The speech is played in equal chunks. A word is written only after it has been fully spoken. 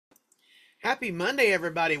Happy Monday,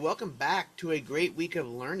 everybody. Welcome back to a great week of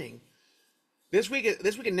learning. This week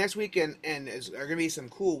and next week, are going to be some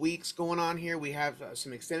cool weeks going on here. We have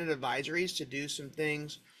some extended advisories to do some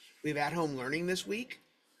things. We have at-home learning this week,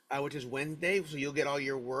 which is Wednesday, so you'll get all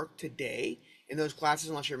your work today in those classes,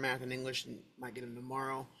 unless you're math and English, and might get them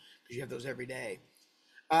tomorrow because you have those every day.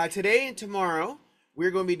 Today and tomorrow, we're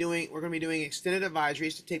going to be doing extended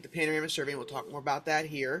advisories to take the panorama survey, and we'll talk more about that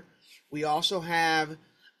here. We also have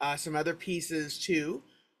some other pieces too,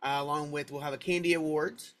 along with we'll have a Candy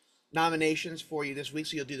Awards nominations for you this week,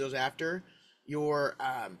 so you'll do those after your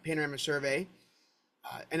panorama survey,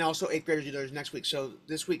 and also eighth graders do those next week. So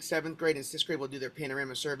this week, seventh grade and sixth grade will do their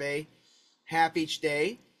panorama survey half each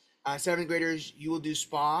day. Seventh graders, you will do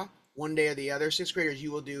SPA one day or the other. Sixth graders,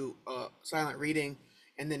 you will do silent reading.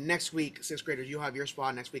 And then next week, sixth graders, you'll have your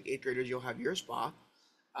SPA. Next week, eighth graders, you'll have your SPA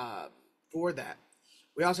for that.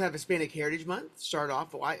 We also have Hispanic Heritage Month. Start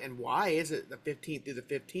off, why is it the 15th through the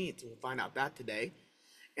 15th? We'll find out that today.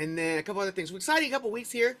 And then a couple other things. We're exciting couple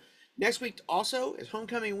weeks here. Next week also is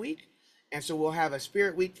homecoming week. And so we'll have a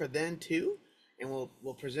spirit week for then too. And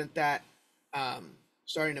we'll present that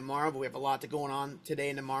starting tomorrow, but we have a lot going on today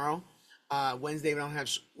and tomorrow. Wednesday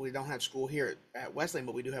we don't have school here at Wesleyan,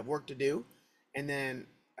 but we do have work to do. And then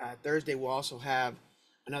Thursday we'll also have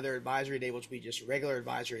another advisory day, which will be just a regular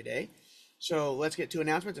advisory day. So let's get to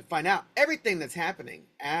announcements and find out everything that's happening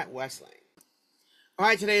at Wesleyan. All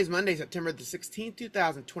right, today is Monday, September the 16th,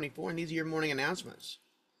 2024, and these are your morning announcements.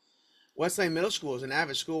 Wesleyan Middle School is an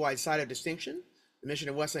avid school-wide site of distinction. The mission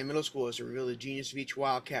of Wesleyan Middle School is to reveal the genius of each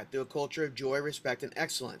Wildcat through a culture of joy, respect, and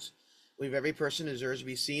excellence. We believe every person deserves to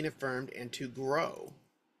be seen, affirmed, and to grow.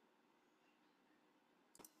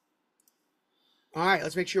 All right,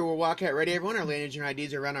 let's make sure we're Wildcat ready, everyone. Our lineage and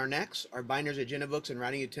IDs are around our necks. Our binders, agenda books, and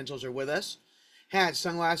writing utensils are with us. Hats,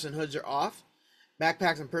 sunglasses, and hoods are off.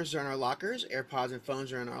 Backpacks and purses are in our lockers. AirPods and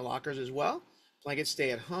phones are in our lockers as well. Blankets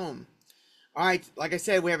stay at home. All right, like I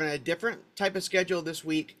said, we have a different type of schedule this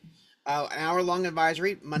week. An hour-long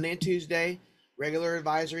advisory, Monday and Tuesday. Regular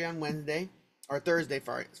advisory on Wednesday, or Thursday,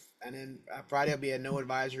 and then Friday will be a no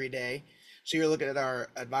advisory day. So you're looking at our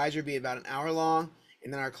advisory be about an hour long.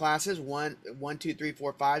 And then our classes, 1, 2, 3,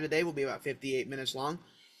 4, 5 today will be about 58 minutes long.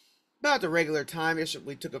 About the regular time.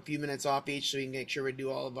 We took a few minutes off each so we can make sure we do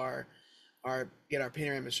all of get our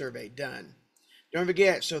panorama survey done. Don't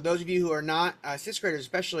forget, so those of you who are not, sixth graders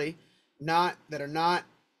especially, that are not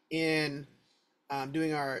in doing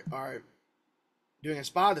doing a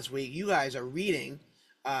SPA this week, you guys are reading.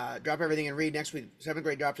 Drop everything and read next week. Seventh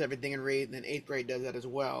grade drops everything and read, and then eighth grade does that as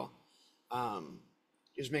well.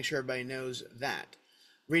 Just make sure everybody knows that.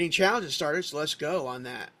 Reading challenge has started, so let's go on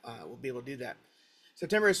that. We'll be able to do that.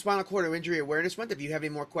 September is Spinal Cord Injury Awareness Month. If you have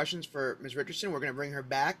any more questions for Ms. Richardson, we're going to bring her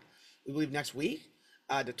back, we believe, next week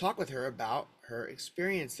to talk with her about her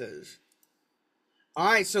experiences. All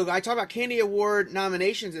right, so I talked about Candy Award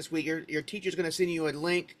nominations this week. Your teacher's going to send you a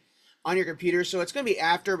link on your computer. So it's going to be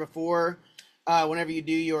before, whenever you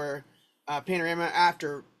do your panorama,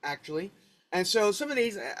 after, actually. And so some of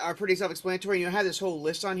these are pretty self-explanatory. You'll have this whole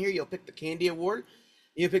list on here. You'll pick the Candy Award.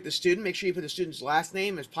 You'll pick the student. Make sure you put the student's last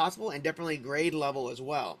name as possible, and definitely grade level as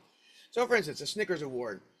well. So, for instance, a Snickers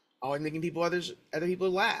Award. Always making other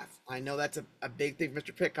people laugh. I know that's a big thing for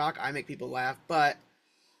Mr. Pitcock. I make people laugh, but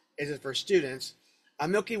is it for students? A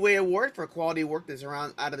Milky Way Award for quality work that's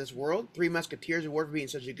out of this world. Three Musketeers Award for being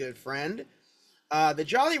such a good friend. The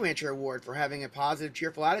Jolly Rancher Award for having a positive,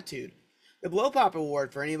 cheerful attitude. The Blow Pop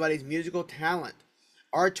Award for anybody's musical talent.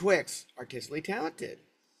 Our Twix, artistically talented.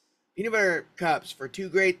 Peanut Butter Cups for two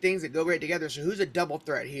great things that go great together. So who's a double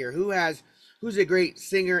threat here? Who's a great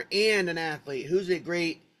singer and an athlete? Who's a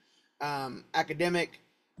great academic?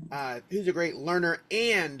 Who's a great learner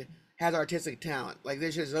and has artistic talent? Like,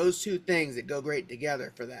 there's just those two things that go great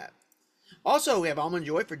together for that. Also, we have Almond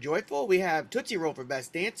Joy for joyful. We have Tootsie Roll for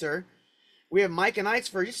best dancer. We have Mike and Ice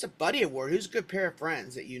for just a buddy award. Who's a good pair of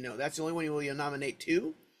friends that you know? That's the only one you'll nominate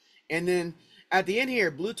two. And then at the end here,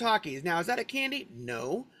 Blue Talkies. Now, is that a candy?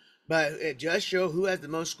 No. But it just shows who has the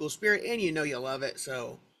most school spirit, and you know you'll love it.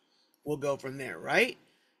 So we'll go from there, right?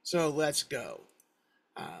 So let's go.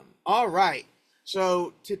 All right.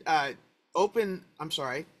 So student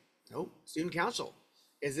council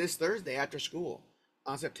is this Thursday after school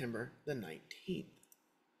on September the 19th.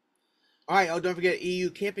 All right. Oh, don't forget, EU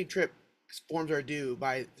camping trip forms are due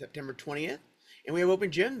by September 20th. And we have open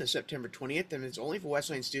gym this September 20th, and it's only for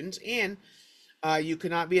Wesleyan students. And you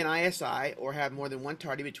cannot be an ISI or have more than one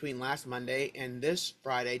tardy between last Monday and this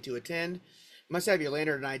Friday to attend. You must have your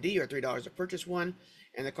Lantern ID or $3 to purchase one.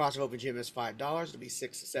 And the cost of open gym is $5. It'll be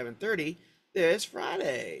 6 to 7:30 this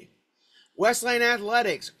Friday. Westland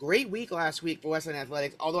Athletics. Great week last week for Westland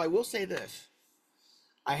Athletics. Although I will say this.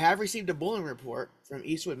 I have received a bullying report from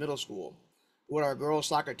Eastwood Middle School, where our girls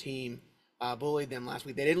soccer team bullied them last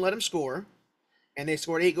week. They didn't let them score, and they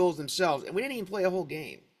scored 8 goals themselves, and we didn't even play a whole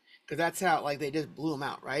game because that's how they just blew them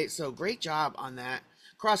out, right? So great job on that.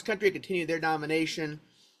 Cross country continued their domination.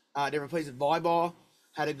 Different places. Volleyball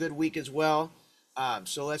had a good week as well.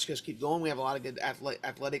 So let's just keep going. We have a lot of good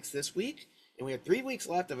athletics this week, and we have 3 weeks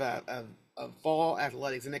left of fall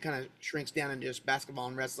athletics, and it kind of shrinks down into just basketball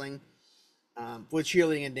and wrestling. With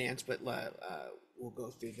cheerleading and dance, but we'll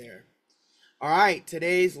go through there. All right,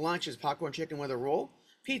 today's lunch is popcorn chicken with a roll,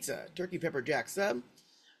 pizza, turkey pepper jack sub,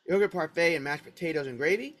 yogurt parfait, and mashed potatoes and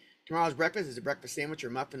gravy. Tomorrow's breakfast is a breakfast sandwich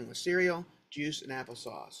or muffin with cereal, juice, and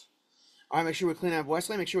applesauce. All right, make sure we clean up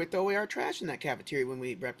Westland. Make sure we throw away our trash in that cafeteria when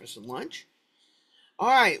we eat breakfast and lunch. All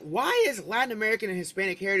right, why is Latin American and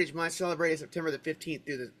Hispanic Heritage Month celebrated September the 15th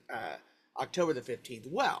through the October the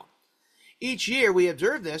 15th? Well, each year we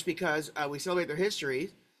observe this because we celebrate their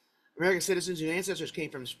history. American citizens whose ancestors came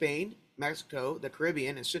from Spain, Mexico, the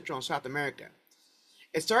Caribbean, and Central and South America.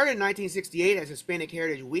 It started in 1968 as Hispanic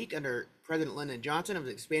Heritage Week under President Lyndon Johnson. It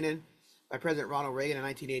was expanded by President Ronald Reagan in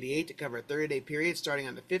 1988 to cover a 30-day period starting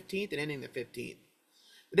on the 15th and ending the 15th.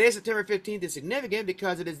 The day of September 15th is significant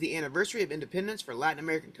because it is the anniversary of independence for Latin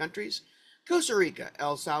American countries, Costa Rica,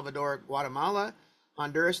 El Salvador, Guatemala,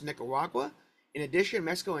 Honduras, and Nicaragua. In addition,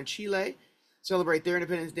 Mexico and Chile celebrate their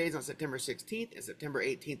Independence Days on September 16th and September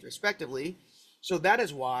 18th, respectively. So that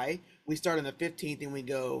is why we start on the 15th and we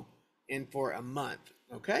go in for a month,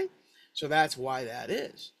 okay? So that's why that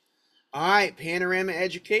is. All right, Panorama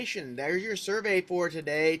Education. There's your survey for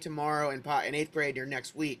today, tomorrow, and in 8th grade or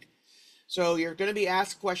next week. So you're going to be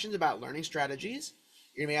asked questions about learning strategies.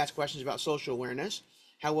 You're going to be asked questions about social awareness.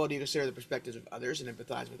 How well do you consider the perspectives of others and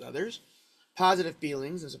empathize with others? Positive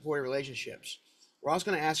feelings and supportive relationships. We're also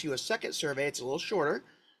going to ask you a second survey. It's a little shorter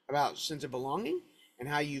about sense of belonging and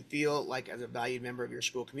how you feel like as a valued member of your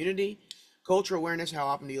school community. Cultural awareness. How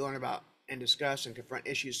often do you learn about and discuss and confront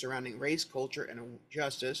issues surrounding race, culture, and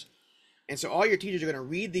justice? And so all your teachers are going to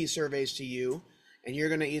read these surveys to you, and you're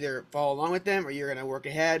going to either follow along with them or you're going to work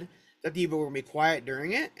ahead. It's up to you, but we're going to be quiet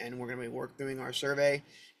during it, and we're going to be working our survey.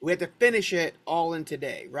 We have to finish it all in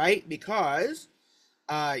today, right? Because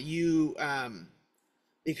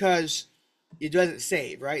it doesn't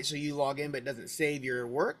save, right? So you log in, but it doesn't save your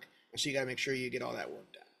work. And so you got to make sure you get all that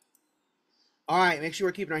work done. All right, make sure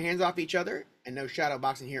we're keeping our hands off each other and no shadow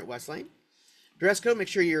boxing here at Westlane. Dress code, make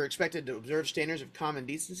sure you're expected to observe standards of common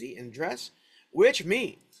decency in dress, which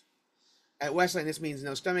means at Westlane, this means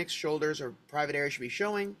no stomachs, shoulders, or private areas should be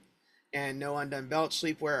showing, and no undone belts,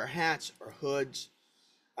 sleepwear, or hats, or hoods.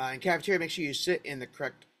 In cafeteria, make sure you sit in the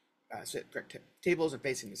correct tables and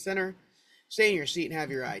facing the center. Stay in your seat and have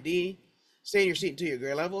your ID. Stay in your seat until your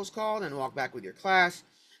grade level is called and walk back with your class.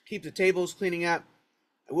 Keep the tables cleaning up.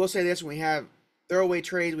 I will say this, when we have throwaway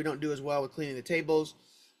trays, we don't do as well with cleaning the tables.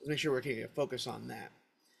 Let's make sure we're taking a focus on that.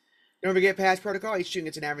 Don't forget pass protocol. Each student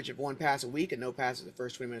gets an average of 1 pass a week and no passes the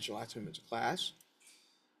first 20 minutes or last 20 minutes of class.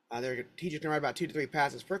 Teachers can write about 2 to 3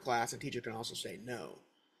 passes per class, and teachers can also say no.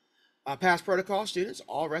 Pass protocol, students,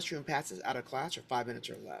 all restroom passes out of class are 5 minutes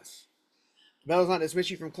or less. The bell does not dismiss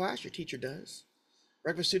you from class, your teacher does.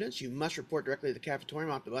 Breakfast students, you must report directly to the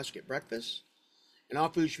cafetorium off the bus to get breakfast. And all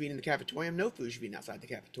food should be in the cafetorium. No food should be outside the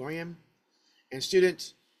cafetorium. And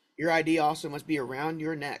students, your ID also must be around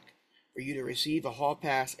your neck for you to receive a hall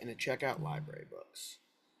pass and to check out library books.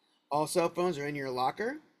 All cell phones are in your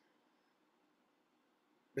locker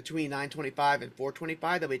between 9:25 and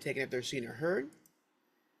 4:25. They'll be taken if they're seen or heard.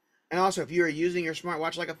 And also, if you are using your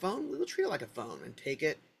smartwatch like a phone, we will treat it like a phone and take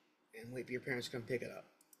it and wait for your parents to come pick it up.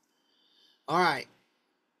 All right.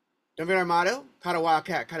 Don't forget our motto, Cada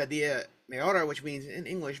Wildcat, Cada Dia Mejora, which means in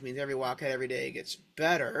English means every Wildcat every day gets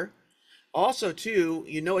better. Also, too,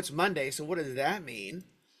 you know it's Monday, so what does that mean?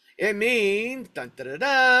 It means dun, da, da,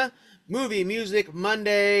 da, movie music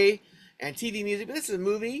Monday and TV music. But this is a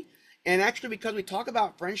movie, and actually because we talk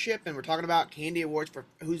about friendship and we're talking about candy awards for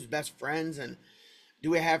who's best friends and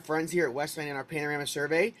do we have friends here at Westlane in our Panorama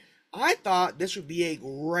survey, I thought this would be a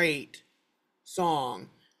great song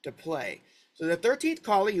to play. So the 13th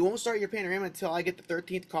caller, you won't start your Panorama until I get the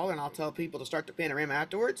 13th caller, and I'll tell people to start the Panorama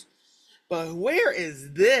afterwards. But where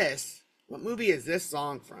is this? What movie is this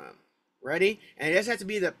song from? Ready? And it just has to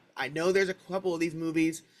be I know there's a couple of these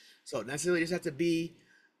movies, so it necessarily just has to be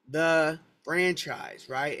the franchise,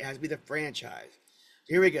 right? It has to be the franchise.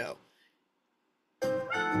 So here we go.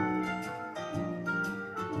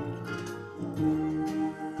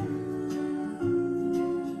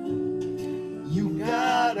 You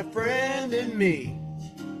got a friend in me.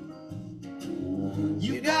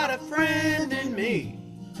 You got a friend in me.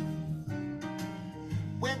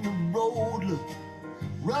 When the road looks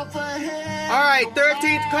rough ahead. All right,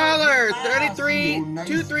 13th caller,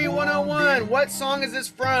 33-23101. What song is this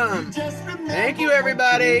from? Thank you,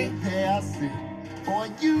 everybody. Boy,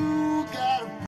 you got a